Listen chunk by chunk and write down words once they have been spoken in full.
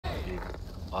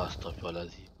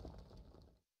Astaghfirullahaladzim.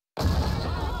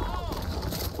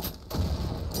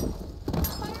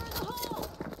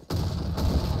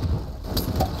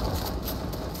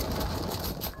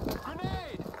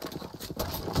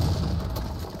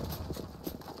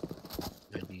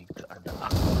 Jadi tak ada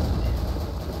aku.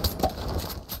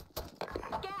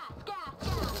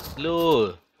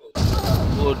 Lol.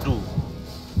 Waduh.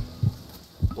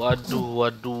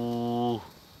 Waduh.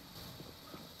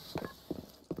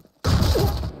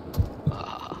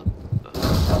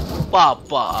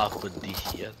 Papa pedih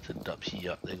ya, sedap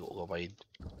siap tengok orang main.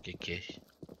 Okay, cash.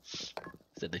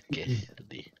 Sedap cash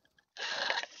sedih.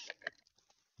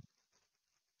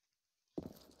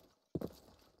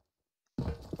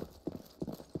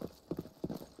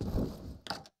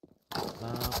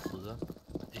 Apa lah?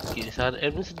 Saran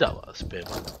M ni sedap tak spam?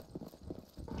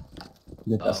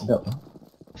 Dia tak sedap lah.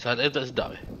 Saran M tak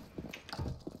sedap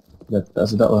Dia tak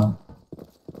sedap lah.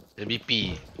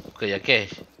 MVP, bukan yang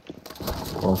cash.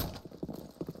 Oh.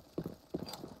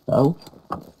 Tahu?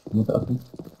 Ni tak apa.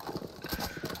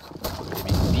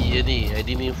 BP je ni, ID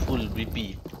ni full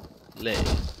BP. Lag.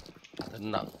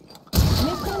 Tenang.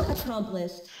 Mission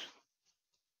accomplished.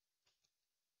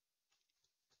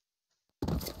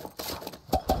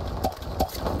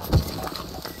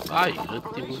 Baik lah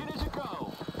tim.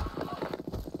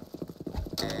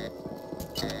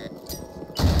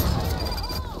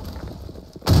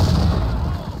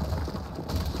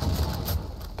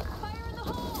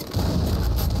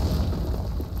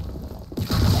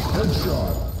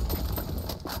 Headshot.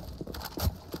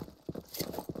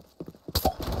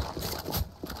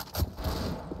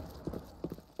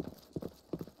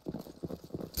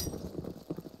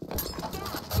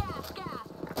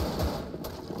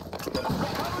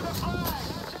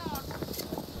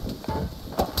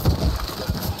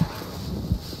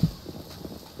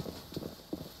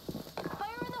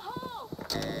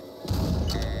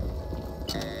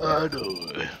 Aduh.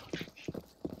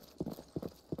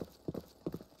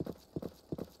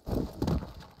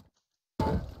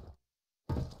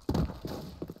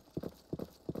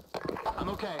 I'm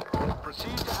okay.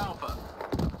 Proceed to Alpha.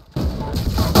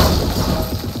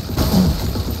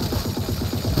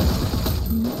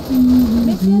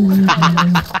 Mission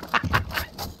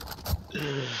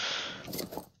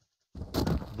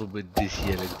Berbenda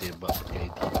sial yang tembak pakai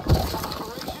ID.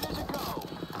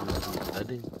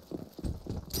 Ada.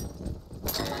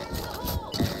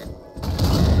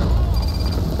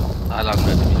 Alam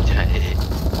dah dibijai.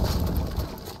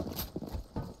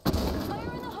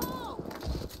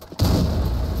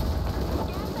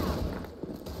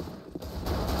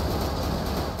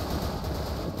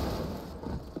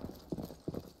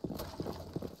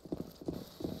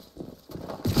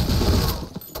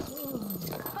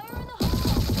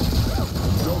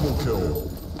 Double kill.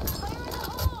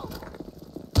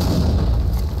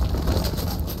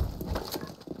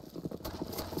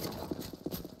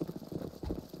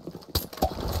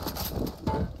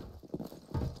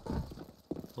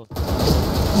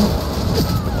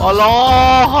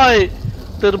 Alah, hai.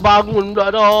 Terbangun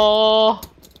pula dah.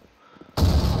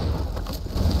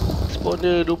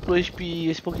 Spawner 20 HP.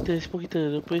 Spawn kita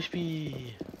 20 HP.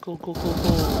 Go.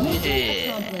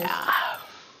 Yeah.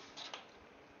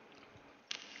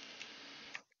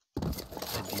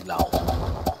 Jadi lau.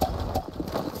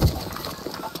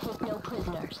 Take no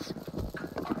prisoners.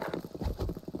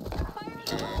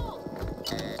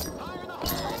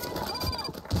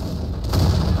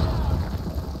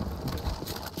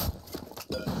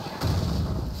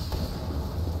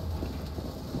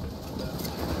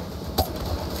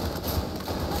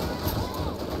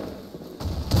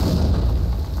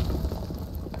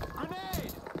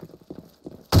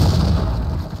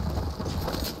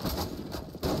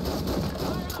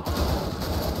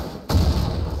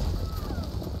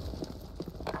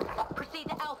 Proceed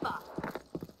to Alpha.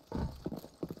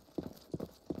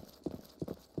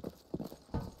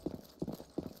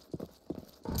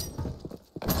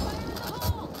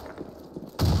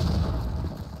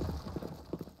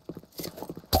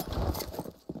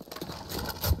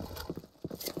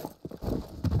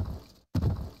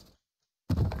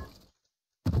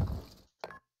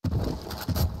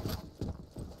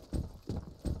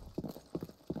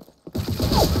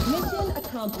 Mission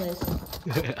accomplished.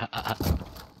 Take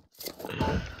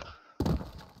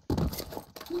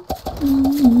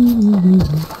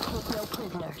no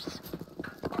prisoners.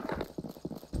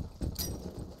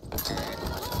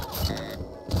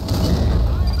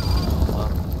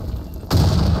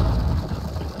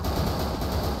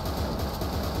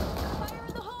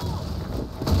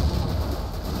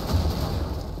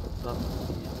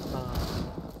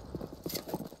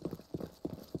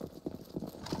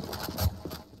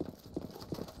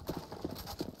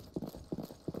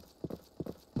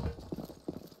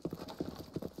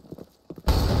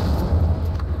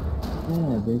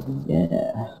 Yeah, baby,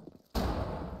 yeah.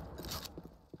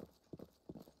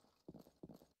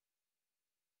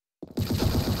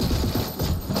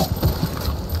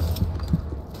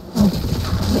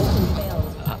 Mission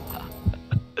failed.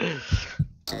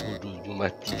 Bodohnya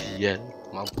mati sial.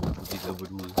 Mampu pun kita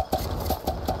berdua.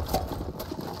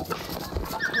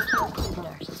 Take no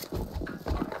prisoners.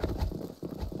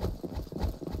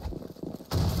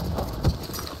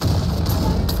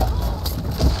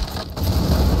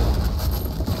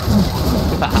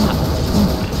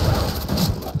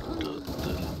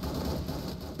 Betul.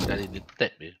 Kali dia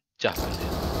tap dia. Pecah dia.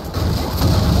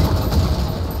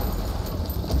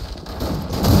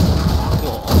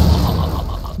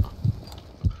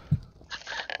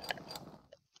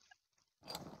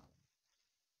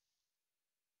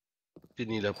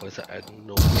 Inilah perasaan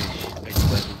no fish ID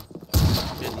baru.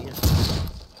 Macam ni lah.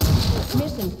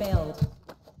 Mission failed.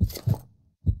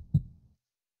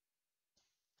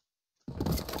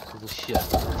 Semua sial.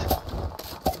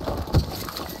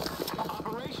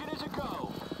 Operation is a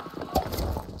go.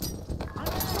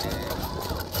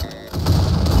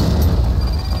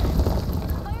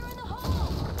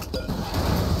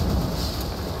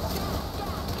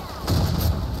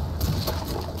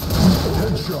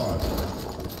 Headshot.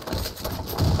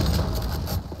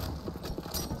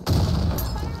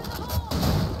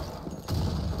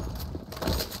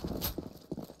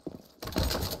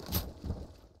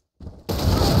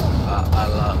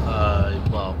 Alah,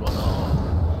 maaf lah.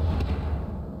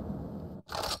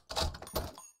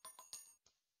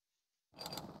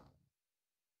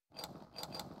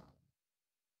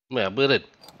 Apa Red?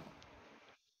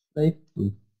 Baik.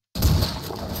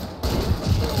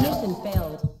 Mission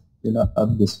failed. Dia nak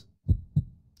habis.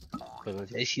 Kau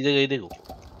si IC dah dia.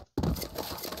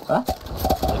 Hah?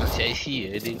 Kau si IC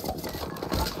dia. Take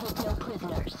no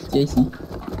prisoners. JC?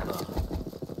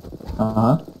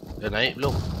 Aha. Dah naik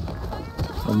belum?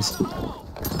 Habis tu.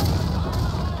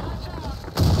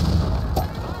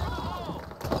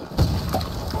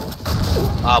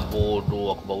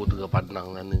 Bodoh aku baru tengah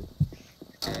pandang sana.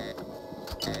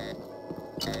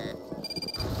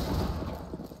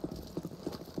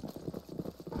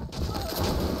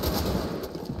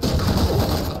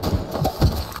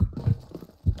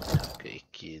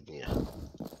 Ke ni lah.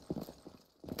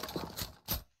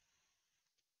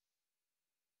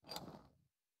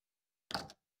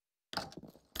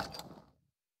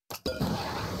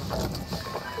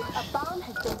 A bomb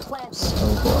has been planted.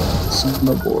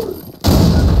 Snowboard.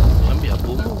 Ambil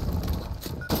apa mu?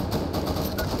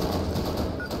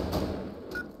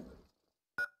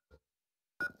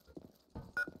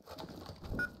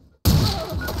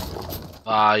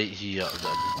 Baik siap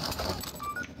tadi.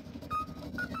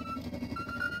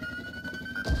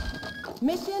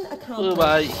 Mission accomplished.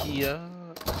 Baik siap.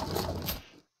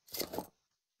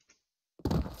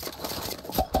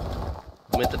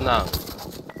 Main tenang.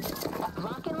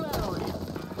 Rock and load.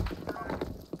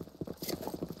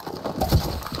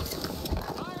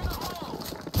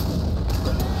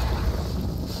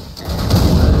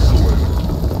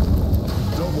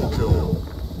 Double kill.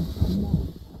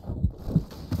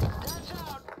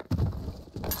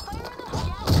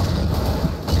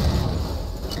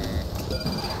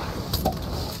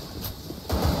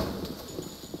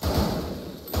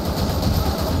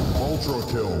 Ultra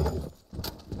kill.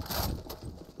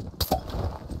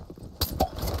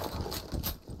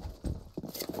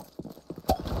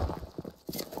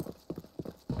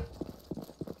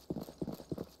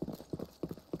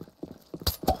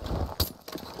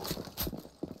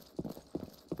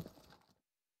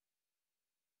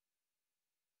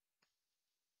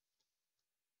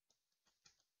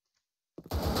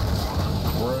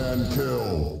 Grand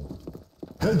kill.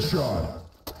 Headshot.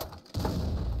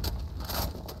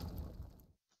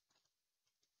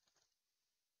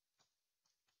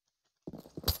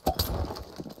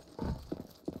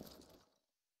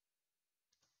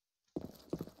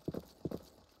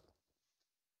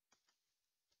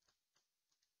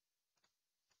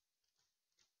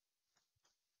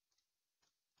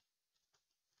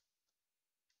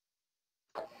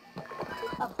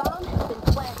 A bomb has been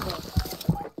planted.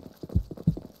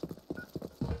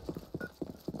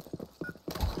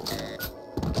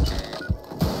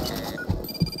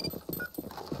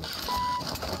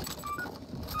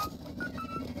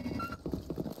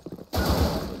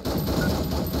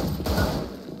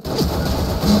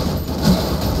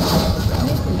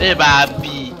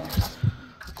 Babi.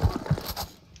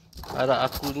 Ada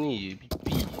aku ni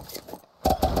pipi.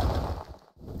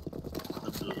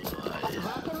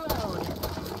 Rock and load.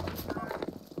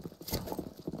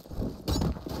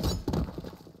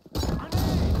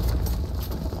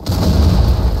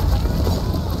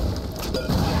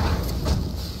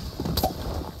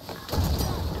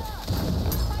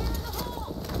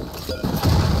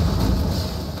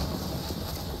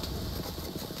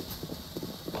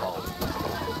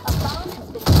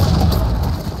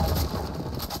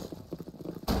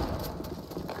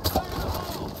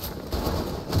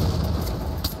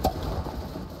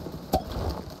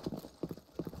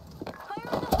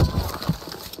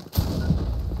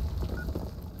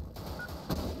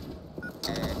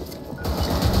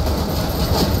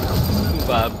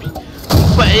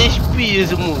 Fire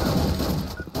semua.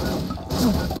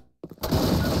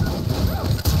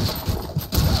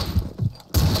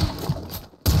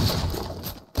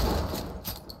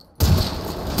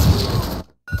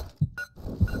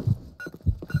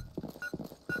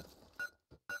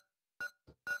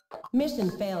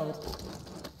 Mission failed.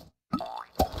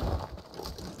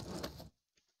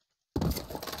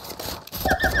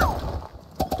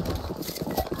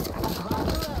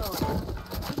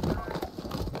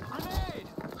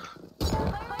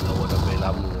 Awak dah main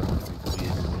lama lah.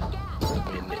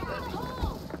 Minit tadi.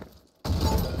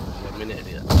 Berapa minit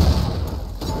dia?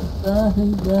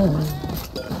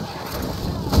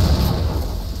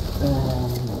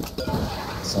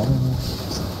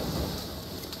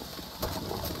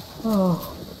 Oh.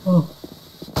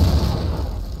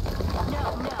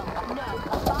 No, no, no.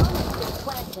 A bomb has been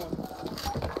planted.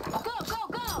 Go, go,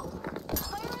 go!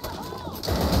 Fire in the hole!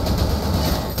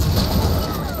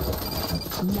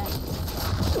 Nice.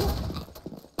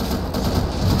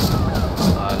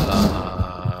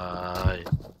 Alay.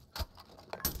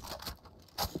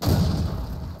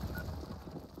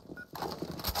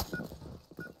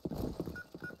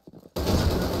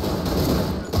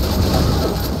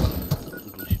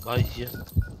 Baik je.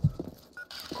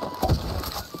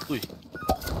 Ui.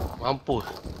 Mampus.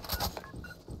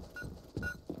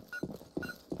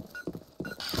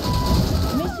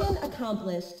 Mission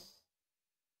accomplished.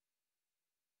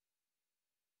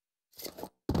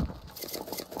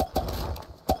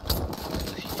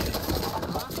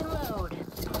 Lock and load.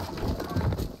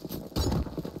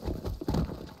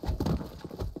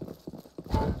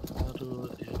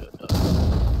 Aduh, dia dah.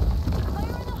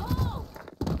 Fire in the hole!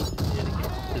 Dia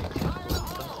lagi.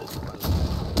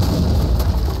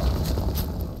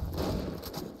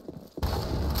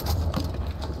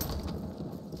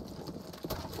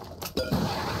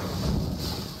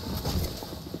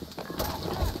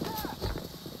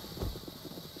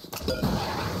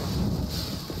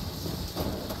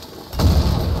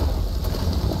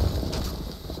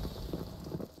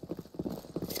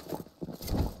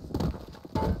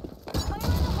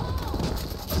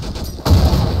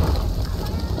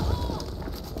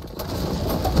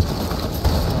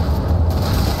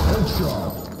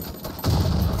 Headshot.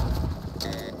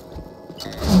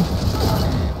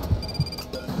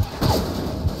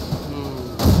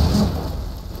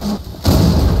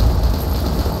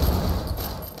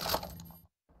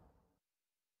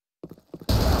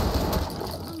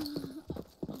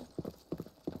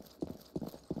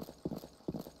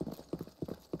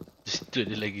 Pistol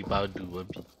dia lagi padu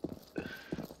babi.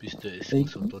 Pistol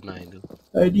S109 tu.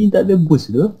 Dia tak ada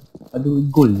boost tu. Ada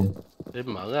gold je.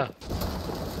 Memang lah.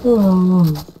 Oh.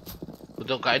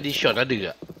 Untuk kat edition ada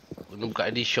tak? Untuk kat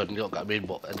edition tengok kat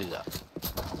mailbox ada tak?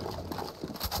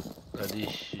 Kat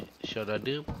edition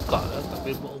ada, buka lah kat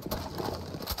mailbox.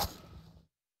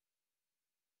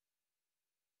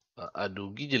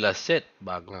 Aduh, pergi je lah set.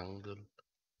 Bangang tu.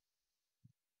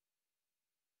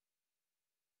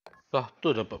 Lah,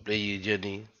 tu dapat player je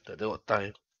ni. Tak tengok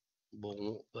time.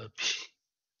 Bongok babi.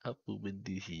 Apa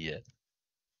benda sial.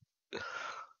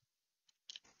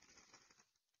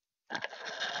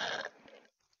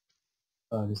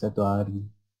 Ada satu hari.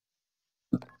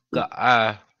 Tak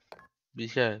ah.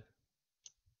 Bisa.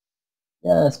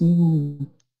 Ya, seminggu.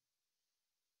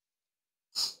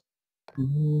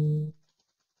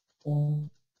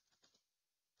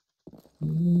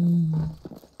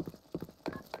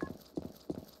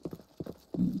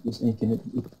 This ain't gonna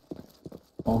be.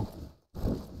 Oh.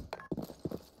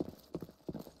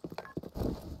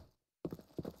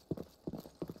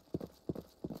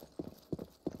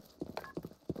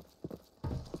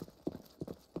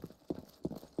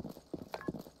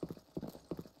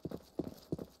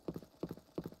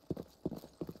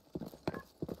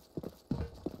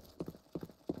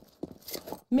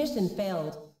 Mission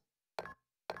failed.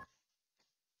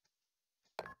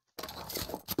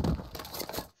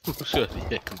 Sorry,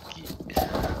 aku pergi.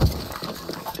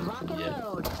 Lock and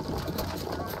load.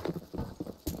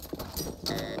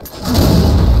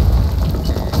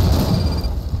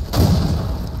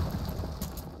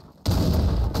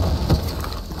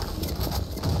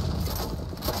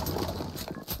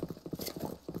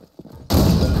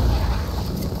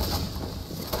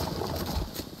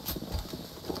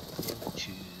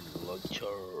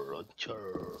 Launcher.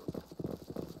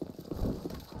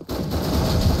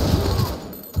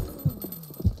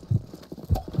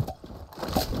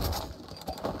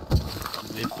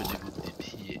 Weapon dia kutip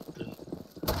siap tu.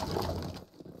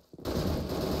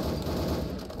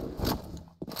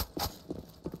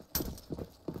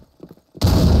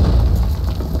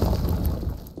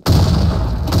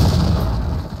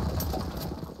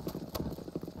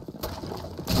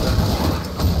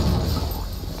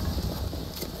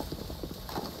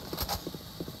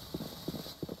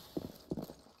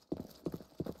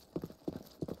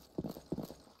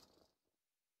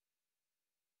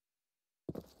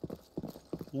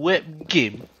 Web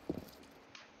game?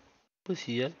 Apa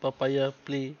sial Papaya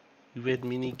play event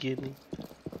mini game ni?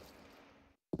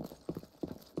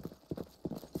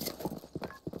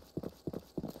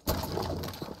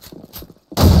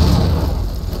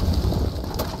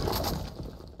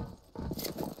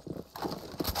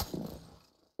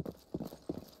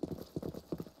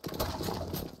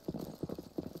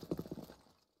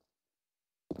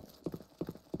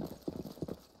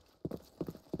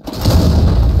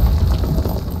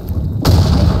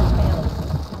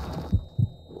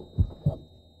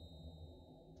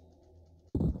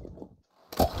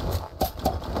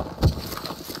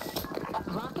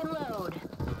 Lock and load.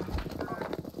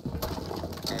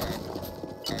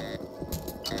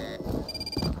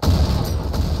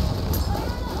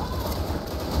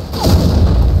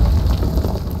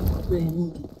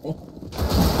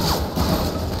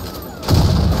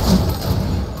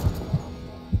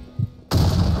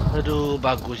 Aduh,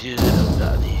 bagus je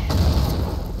budak ni.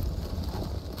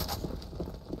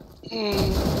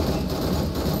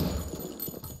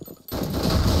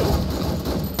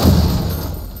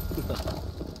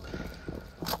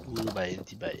 Baik,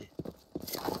 nanti baik.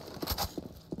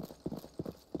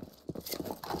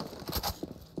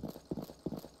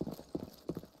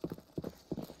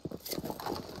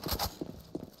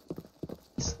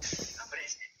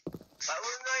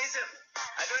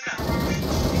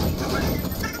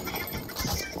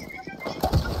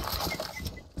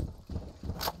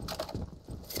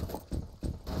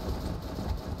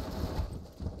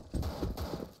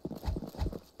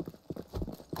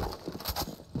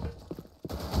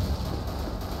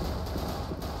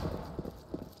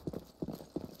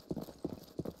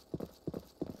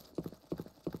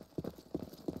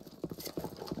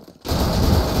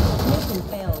 Mission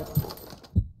failed.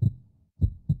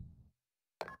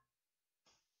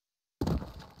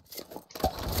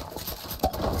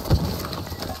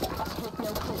 Take no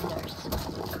prisoners.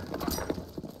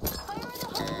 Fire in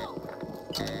the hole!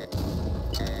 Grenade! Gas,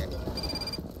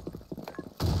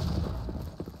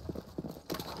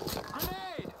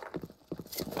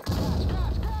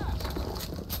 gas!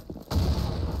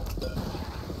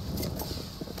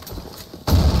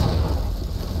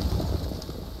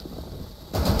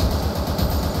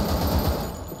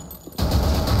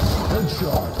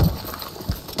 Headshot.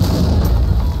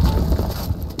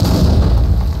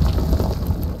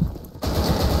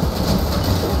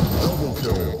 Double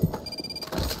kill.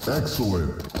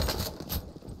 Excellent.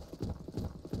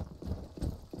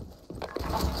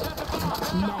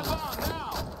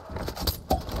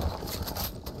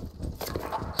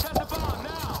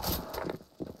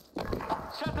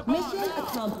 Mission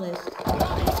accomplished.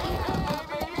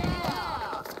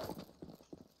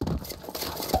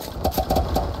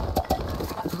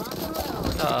 Lock and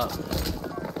load. Tak.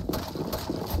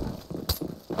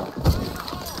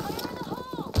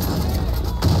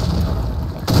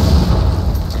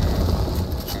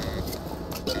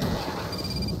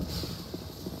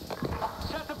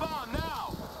 Set the bomb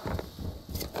now!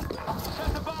 Set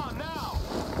the bomb now!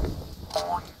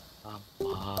 Apa?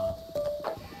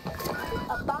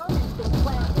 A bomb has been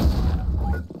planted.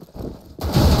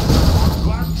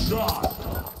 Blackshot.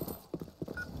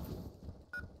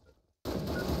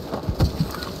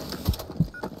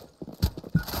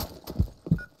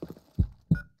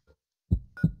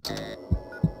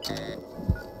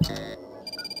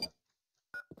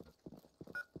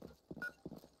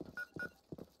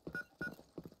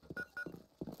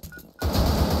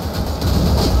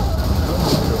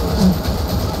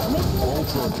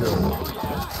 Ultra kill.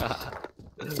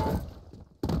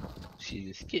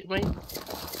 Serius sikit main.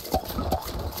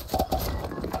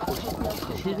 Oh,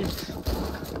 serius.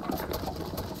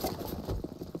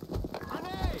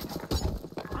 Grenade!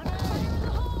 Fire in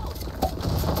the hole! Fire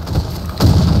in the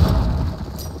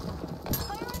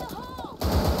hole!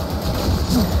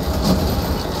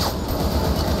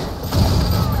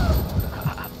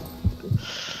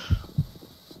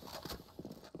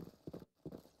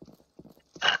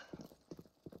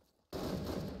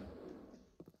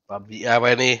 Public lah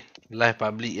main ni. Live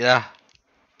public lah.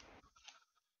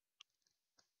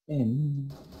 Main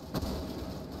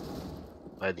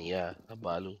ni lah.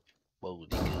 Sabar lu. Baru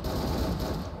 3.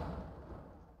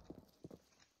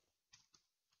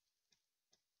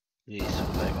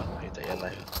 Suruh live lah. Saya tak payah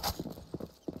live lah.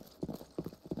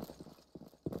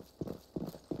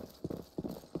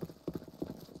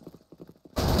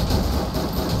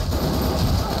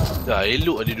 Dah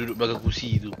elok lah dia duduk belakang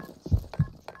kursi tu.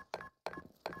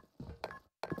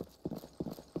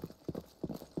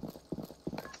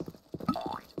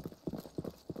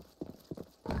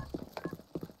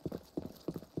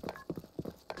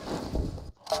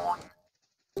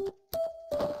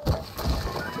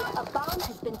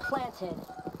 been planted.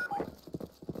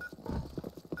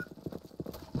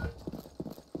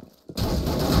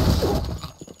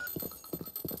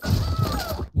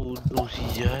 Bodoh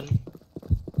sial.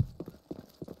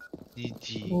 GG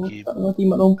Oh, game. tak mati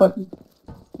mak lompat.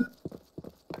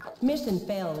 Mission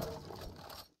failed.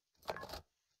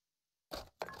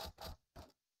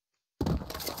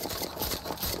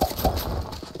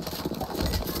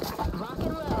 Rock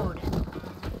and load.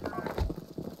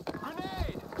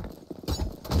 Grenade!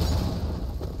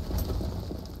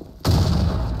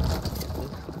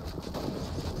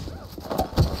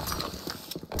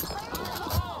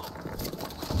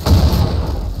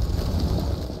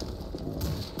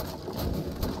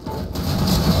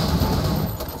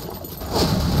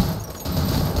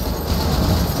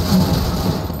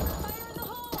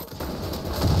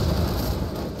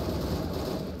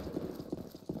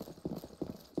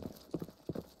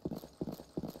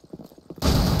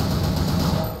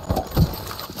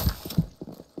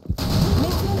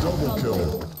 Double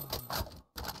kill.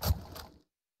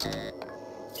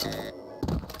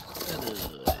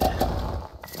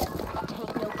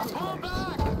 Take no Fall prisoners.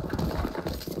 back!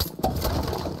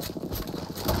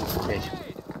 Yes.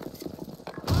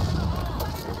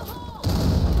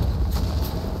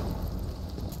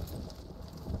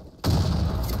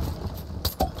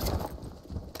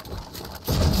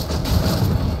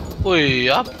 Oi,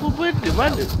 apa benda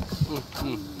mana?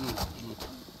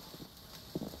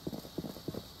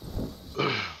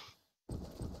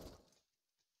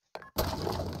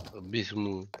 Habis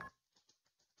semua.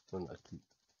 Kau nak sleep.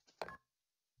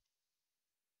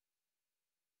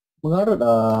 Mengarut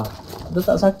lah. Dah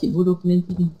tak sakit bodoh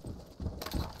penanti ni.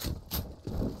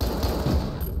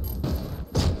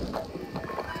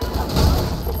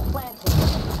 Planted.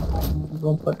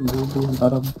 Lompat bodoh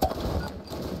haram.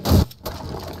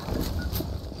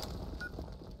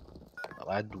 Tak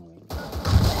padu.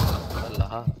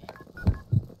 Salah.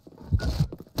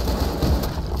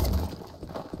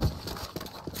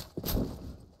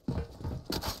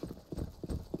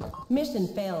 Mission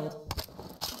failed.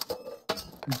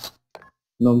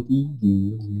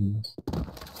 63.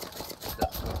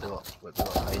 Sekejap, buat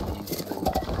tengok ID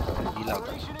hilang.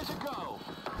 Operation is a go!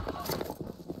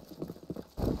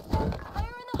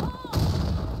 Fire in the hole!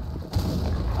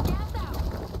 Gas out!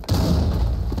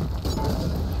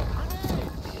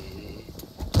 Grenade!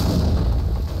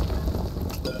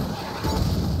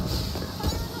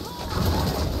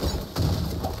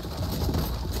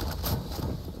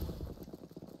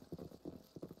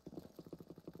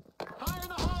 Fire in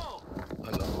the hole!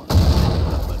 Alamak,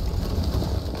 tak balik.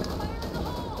 Fire in the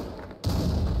hole!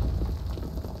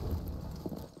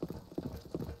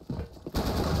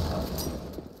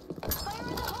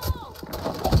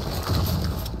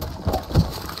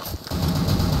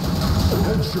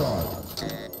 Headshot.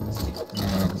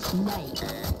 Nice.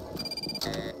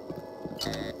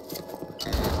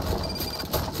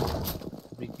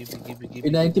 Pergi.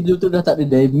 P90 betul-betul dah tak ada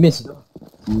damage tu.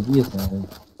 Serius lah.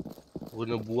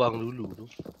 Guna buang dulu tu.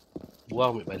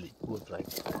 Buang ambil balik. Buang try.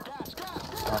 Gas, gas!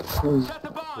 Oh, Set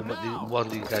the bomb Buat dia now! buang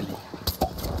 3 kali.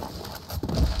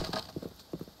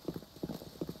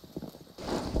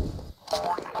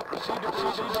 Proceed to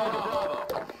position Bravo.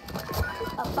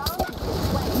 A bomb has been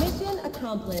planted. Mission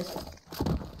accomplished.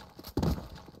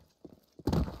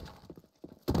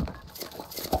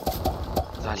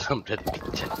 Salam dari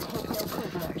kejap. Take no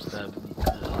prisoners. Sabi.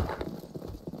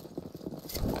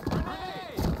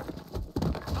 Grenade!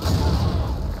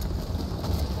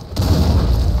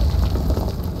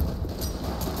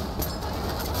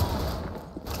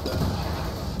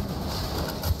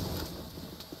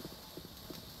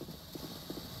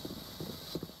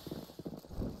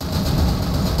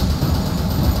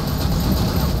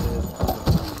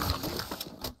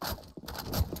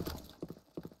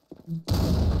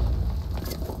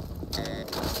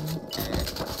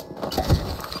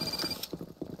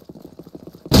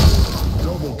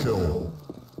 Double kill.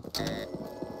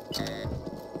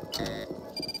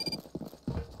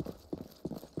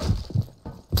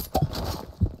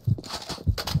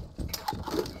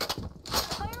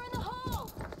 Fire in the hole!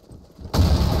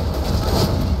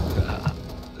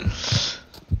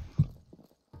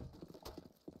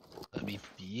 Tak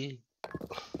BP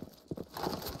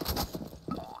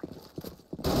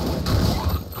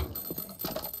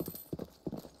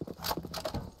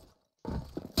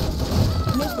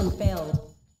Mission failed.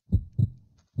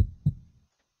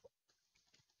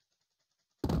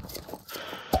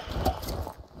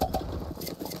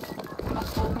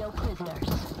 Take no prisoners.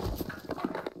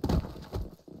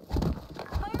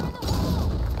 Fire in the hole!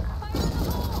 Fire in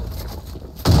the hole!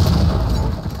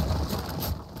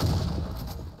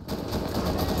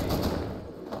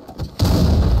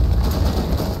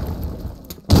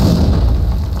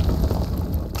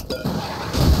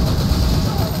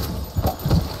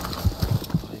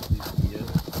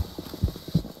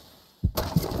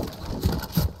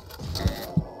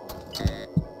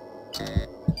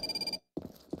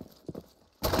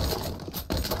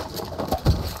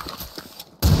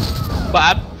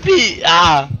 Babi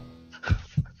ah.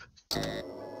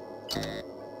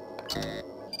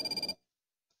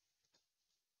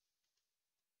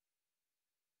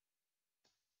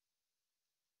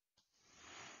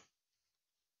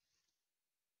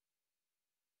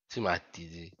 Si mati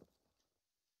sih.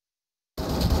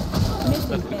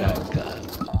 Mission Aku failed. gagal.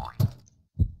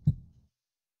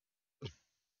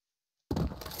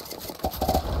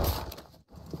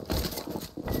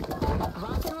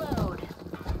 Lock and load.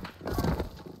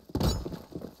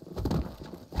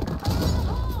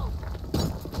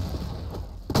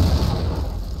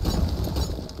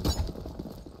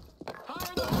 Fire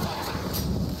in the hole!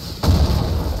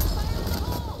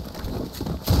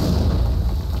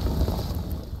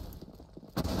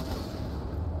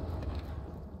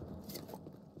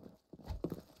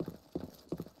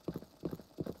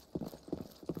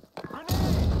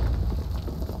 Grenade!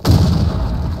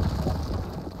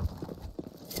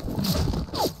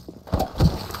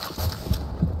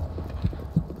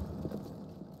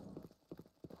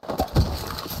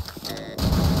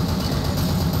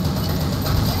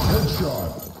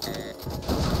 Headshot.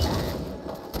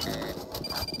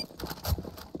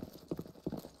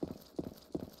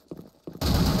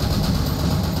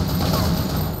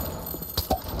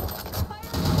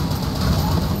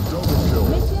 Double kill.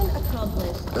 Mission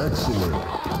accomplished. Excellent.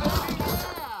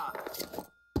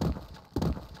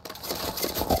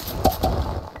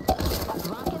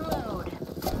 Lock and load.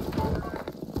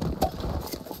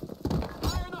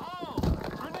 Fire in the hole!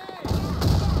 Grenade!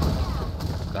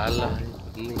 Kalah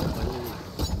ni.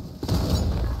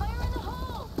 Fire in the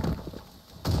hole.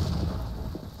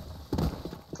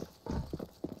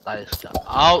 Tiles dah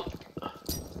out.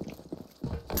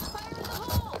 Fire in the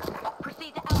hole.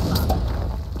 Proceed to Alpha.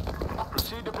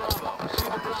 Proceed to Bravo.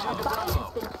 Proceed to Bomb Bravo.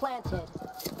 has been planted.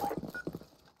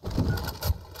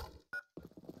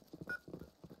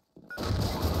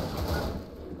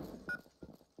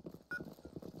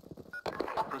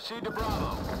 Proceed to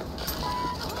Bravo.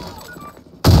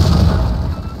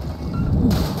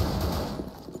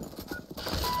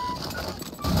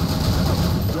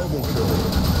 Double kill.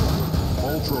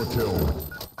 Ultra kill.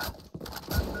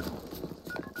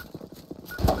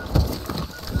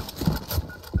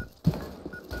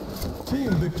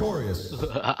 Team victorious.